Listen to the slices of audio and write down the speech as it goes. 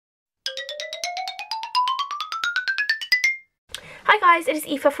Hi guys, it is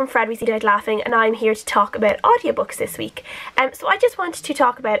Aoife from Fred Weasley Died Laughing and I'm here to talk about audiobooks this week. So I just wanted to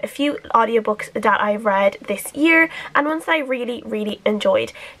talk about a few audiobooks that I've read this year and ones that I really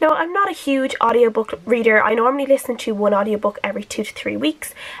enjoyed. Now, I'm not a huge audiobook reader. I normally listen to one audiobook every 2 to 3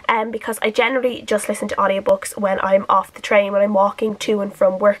 weeks because I generally just listen to audiobooks when I'm off the train, when I'm walking to and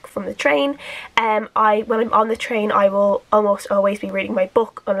from work from the train. When I'm on the train, I will almost always be reading my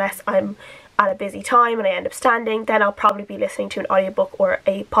book unless I'm at a busy time and I end up standing. Then I'll probably be listening to an audiobook or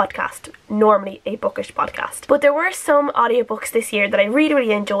a podcast, normally a bookish podcast. But there were some audiobooks this year that I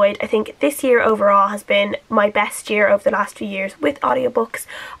really enjoyed. I think this year overall has been my best year over the last few years with audiobooks.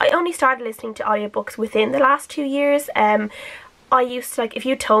 I only started listening to audiobooks within the last 2 years. I used to, if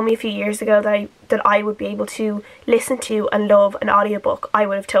you told me a few years ago that I would be able to listen to and love an audiobook, I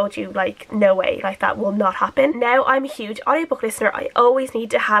would have told you, no way, that will not happen. Now I'm a huge audiobook listener. I always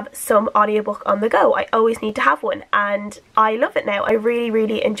need to have some audiobook on the go. I always need to have one and I love it now. I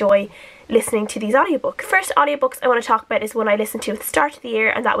really enjoy listening to these audiobooks. First audiobooks I want to talk about is one I listened to at the start of the year,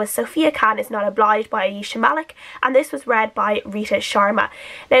 and that was Sophia Is Not Obliged by Ayisha Malik, and this was read by Rita Sharma.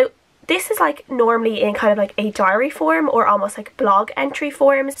 Now, this is normally in kind of a diary form or almost blog entry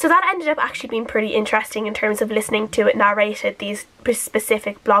form. So that ended up actually being pretty interesting in terms of listening to it narrated, these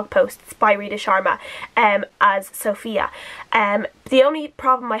specific blog posts by Rita Sharma as Sophia. The only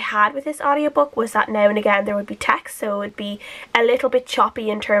problem I had with this audiobook was that now and again there would be text, so it would be a little bit choppy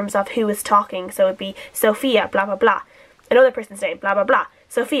in terms of who was talking. So it would be Sophia blah blah blah, another person's name blah blah blah,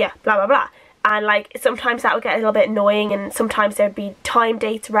 Sophia blah blah blah. And sometimes that would get a little bit annoying, and sometimes there'd be time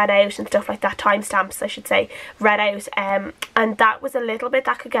dates read out and stuff like that, timestamps I should say, read out, and that was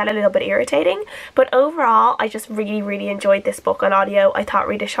that could get a little bit irritating. But overall I just really enjoyed this book on audio. I thought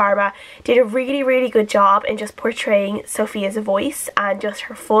Rita Sharma did a really good job in just portraying Sophia's voice and just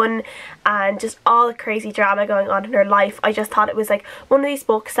her fun and just all the crazy drama going on in her life. I just thought it was one of these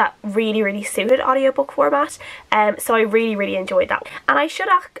books that really suited audiobook format, so I really enjoyed that. And I should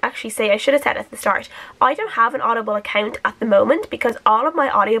actually say, I should have said at the start, I don't have an Audible account at the moment because all of my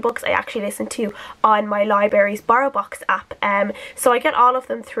audiobooks I actually listen to on my library's BorrowBox app, so I get all of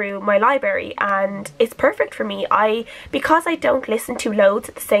them through my library and it's perfect for me. Because I don't listen to loads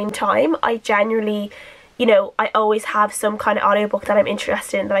at the same time, I generally, I always have some kind of audiobook that I'm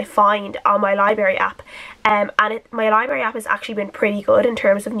interested in that I find on my library app. My library app has actually been pretty good in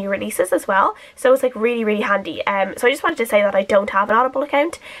terms of new releases as well, so it's really handy. So I just wanted to say that I don't have an Audible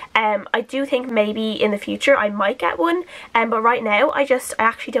account. I do think maybe in the future I might get one, but right now I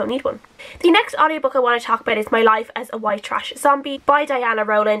actually don't need one. The next audiobook I want to talk about is My Life as a White Trash Zombie by Diana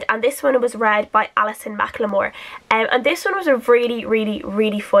Rowland, and this one was read by Allison McLemore. And this one was a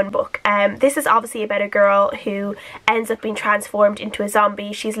really fun book. This is obviously about a girl who ends up being transformed into a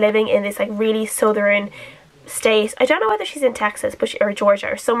zombie. She's living in this really southern state. I don't know whether she's in Texas or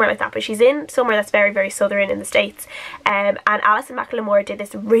Georgia or somewhere like that, but she's in somewhere that's very southern in the States. And Allison McLemore did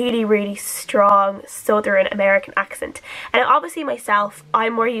this really strong southern American accent. And obviously myself,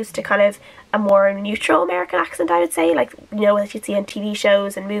 I'm more used to kind of a more neutral American accent, I would say, that you'd see on TV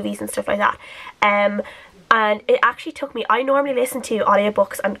shows and movies and stuff like that. And it actually took me, I normally listen to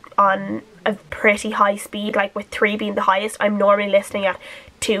audiobooks on a pretty high speed, with 3 being the highest. I'm normally listening at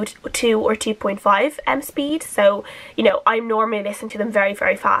 2 or 2.5 speed, so I'm normally listening to them very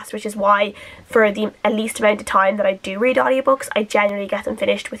fast, which is why for the least amount of time that I do read audiobooks, I generally get them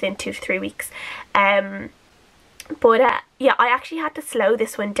finished within 2 to 3 weeks. Yeah, I actually had to slow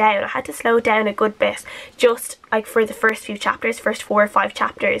this one down. I had to slow down a good bit, just for the first few chapters, first 4 or 5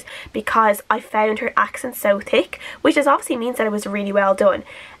 chapters, because I found her accent so thick, which obviously means that it was really well done.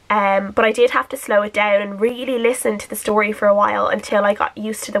 But I did have to slow it down and really listen to the story for a while until I got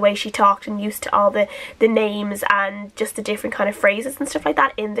used to the way she talked and used to all the names and just the different kind of phrases and stuff like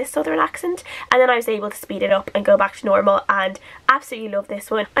that in this southern accent. And then I was able to speed it up and go back to normal, and absolutely love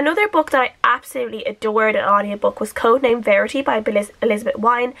this one. Another book that I absolutely adored an audiobook was Codename Verity by Elizabeth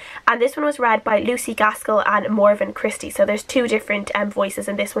Wein, and this one was read by Lucy Gaskell and Morven Christie. So there's 2 different voices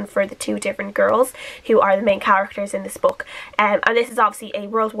in this one for the 2 different girls who are the main characters in this book. And this is obviously a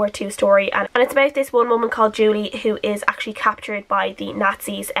World War II story, and it's about this one woman called Julie who is actually captured by the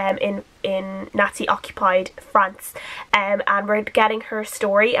Nazis in Nazi occupied France, and we're getting her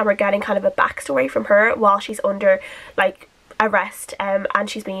story and we're getting kind of a backstory from her while she's under arrest, and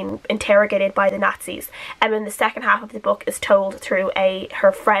she's being interrogated by the Nazis. And then the second half of the book is told through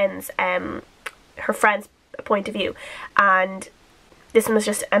her friend's point of view, and this one was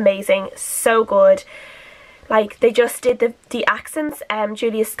just amazing, so good. like they just did the accents.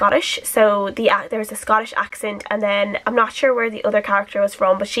 Julia's Scottish, so there was a Scottish accent, and then I'm not sure where the other character was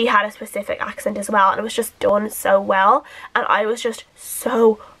from, but she had a specific accent as well, and it was just done so well, and I was just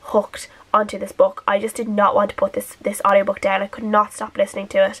so hooked onto this book. I just did not want to put this audiobook down. I could not stop listening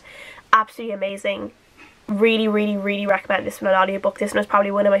to it. Absolutely amazing. Really, really, really recommend this one on audiobook. This one was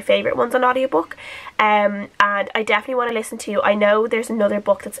probably one of my favourite ones on audiobook, and I definitely want to listen to. I know there's another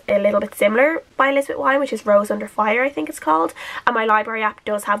book that's a little bit similar by Elizabeth Wein, which is Rose Under Fire, I think it's called, and my library app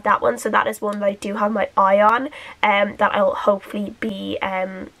does have that one, so that is one that I do have my eye on, that I'll hopefully be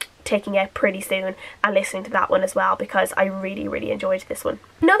taking out pretty soon and listening to that one as well, because I really, really enjoyed this one.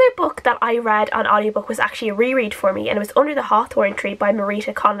 Another book that I read on audiobook was actually a reread for me, and it was Under the Hawthorn Tree by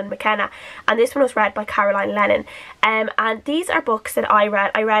Marita Conlon-McKenna, and this one was read by Caroline Lennon. And these are books that I read.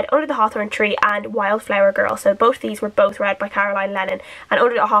 I read Under the Hawthorn Tree and Wildflower Girl, so both these were both read by Caroline Lennon, and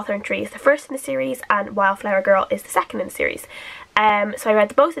Under the Hawthorn Tree is the first in the series and Wildflower Girl is the second in the series. So I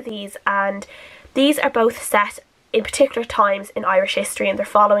read both of these, and these are both set in particular times in Irish history, and they're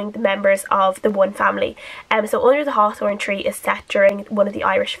following the members of the one family. So Under the Hawthorn Tree is set during one of the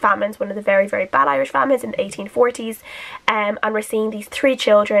Irish famines, one of the very, very bad Irish famines in the 1840s, and we're seeing these three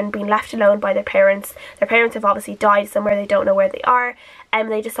children being left alone by their parents. Their parents have obviously died somewhere, they don't know where they are, and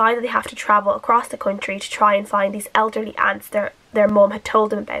they decide that they have to travel across the country to try and find these elderly aunts their mum had told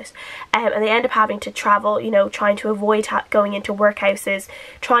them about, and they end up having to travel, you know, trying to avoid going into workhouses,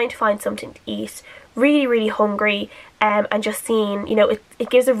 trying to find something to eat, really, really hungry, and just seeing, you know, it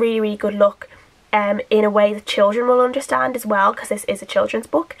gives a really, really good look in a way that children will understand as well, because this is a children's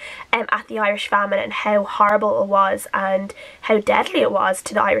book, at the Irish famine and how horrible it was and how deadly it was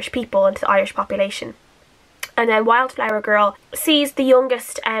to the Irish people and to the Irish population. And then Wildflower Girl sees the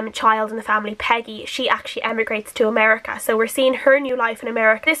youngest child in the family, Peggy. She actually emigrates to America, so we're seeing her new life in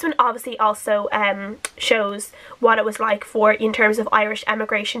America. This one obviously also shows what it was like in terms of Irish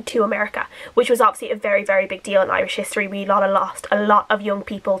emigration to America, which was obviously a very, very big deal in Irish history. We lost a lot of young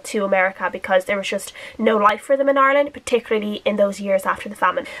people to America because there was just no life for them in Ireland, particularly in those years after the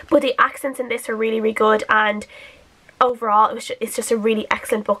famine. But the accents in this are really, really good, and overall it's just a really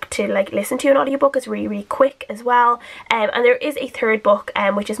excellent book to like listen to. An audiobook is really, really quick as well, and there is a third book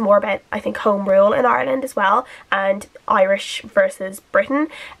which is more about, I think, home rule in Ireland as well, and Irish versus Britain,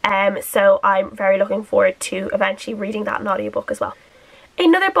 so I'm very looking forward to eventually reading that in audiobook as well.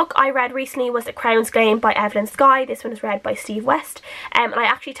 Another book I read recently was The Crown's Claim by Evelyn Skye. This one was read by Steve West, and I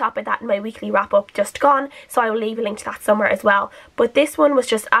actually talked about that in my weekly wrap up just gone, so I will leave a link to that somewhere as well. But this one was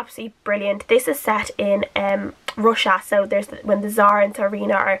just absolutely brilliant. This is set in Russia, so when the Tsar and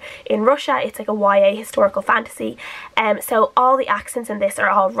Tsarina are in Russia. It's like a YA historical fantasy, so all the accents in this are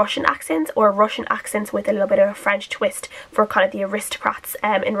all Russian accents, or Russian accents with a little bit of a French twist for kind of the aristocrats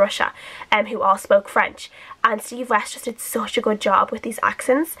in Russia, who all spoke French. And Steve West just did such a good job with these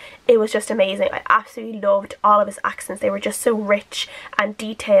accents. It was just amazing. I absolutely loved all of his accents. They were just so rich and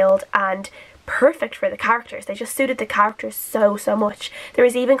detailed and perfect for the characters. They just suited the characters so much. There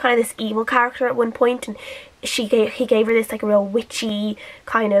was even kind of this evil character at one point, and he gave her this like real witchy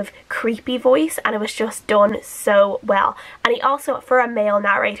kind of creepy voice, and it was just done so well. And he also, for a male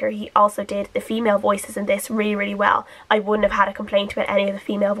narrator, he also did the female voices in this really, really well. I wouldn't have had a complaint about any of the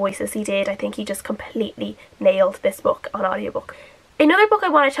female voices he did. I think he just completely nailed this book on audiobook. Another book I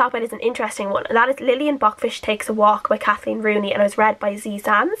want to talk about is an interesting one, and that is Lillian Boxfish Takes a Walk by Kathleen Rooney, and it was read by Z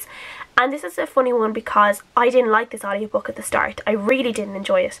Sands. And this is a funny one because I didn't like this audiobook at the start. I really didn't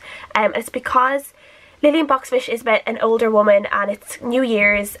enjoy it. It's because Lillian Boxfish is about an older woman, and it's New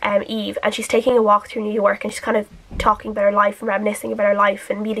Year's Eve, and she's taking a walk through New York, and she's kind of talking about her life and reminiscing about her life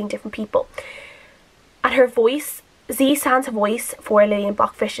and meeting different people. And her voice, Z Sands' voice for Lillian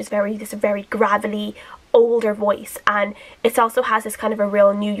Boxfish, is this very gravelly, older voice, and it also has this kind of a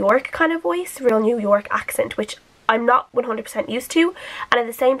real New York kind of voice, real New York accent, which I'm not 100% used to. And at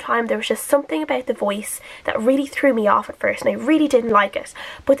the same time, there was just something about the voice that really threw me off at first, and I really didn't like it.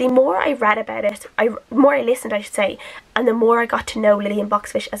 But the more I read about it, the more I listened, I should say, and the more I got to know Lillian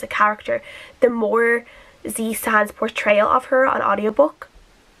Boxfish as a character, the more Z Sands' portrayal of her on audiobook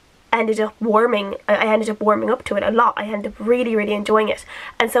I ended up warming up to it a lot. I ended up really, really enjoying it.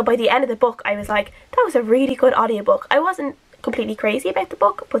 And so by the end of the book, I was like, that was a really good audiobook. I wasn't completely crazy about the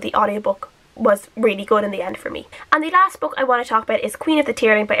book, but the audiobook was really good in the end for me. And the last book I want to talk about is Queen of the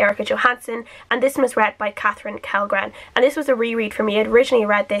Tearling by Erika Johansen, and this one was read by Katherine Kellgren, and this was a reread for me. I'd originally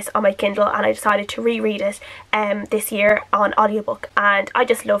read this on my Kindle, and I decided to reread it this year on audiobook, and I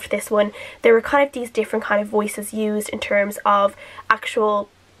just loved this one. There were kind of these different kind of voices used in terms of actual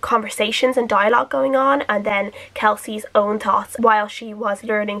conversations and dialogue going on, and then Kelsey's own thoughts while she was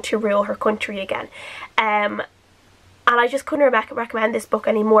learning to rule her country again. And I just couldn't recommend this book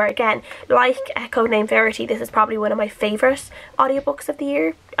anymore. Again, like Codename Verity, this is probably one of my favourite audiobooks of the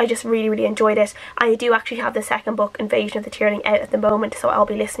year. I just really enjoyed it. I do actually have the second book, Invasion of the Tearling, out at the moment, so I'll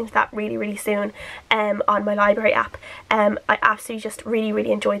be listening to that really soon on my library app. I absolutely just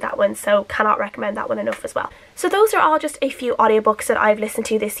really enjoyed that one, so cannot recommend that one enough as well. So those are all just a few audiobooks that I've listened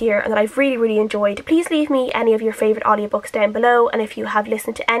to this year and that I've really enjoyed. Please leave me any of your favourite audiobooks down below, and if you have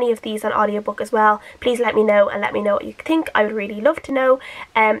listened to any of these on audiobook as well, please let me know and let me know what you think. I would really love to know.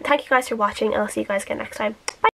 Thank you guys for watching, and I'll see you guys again next time.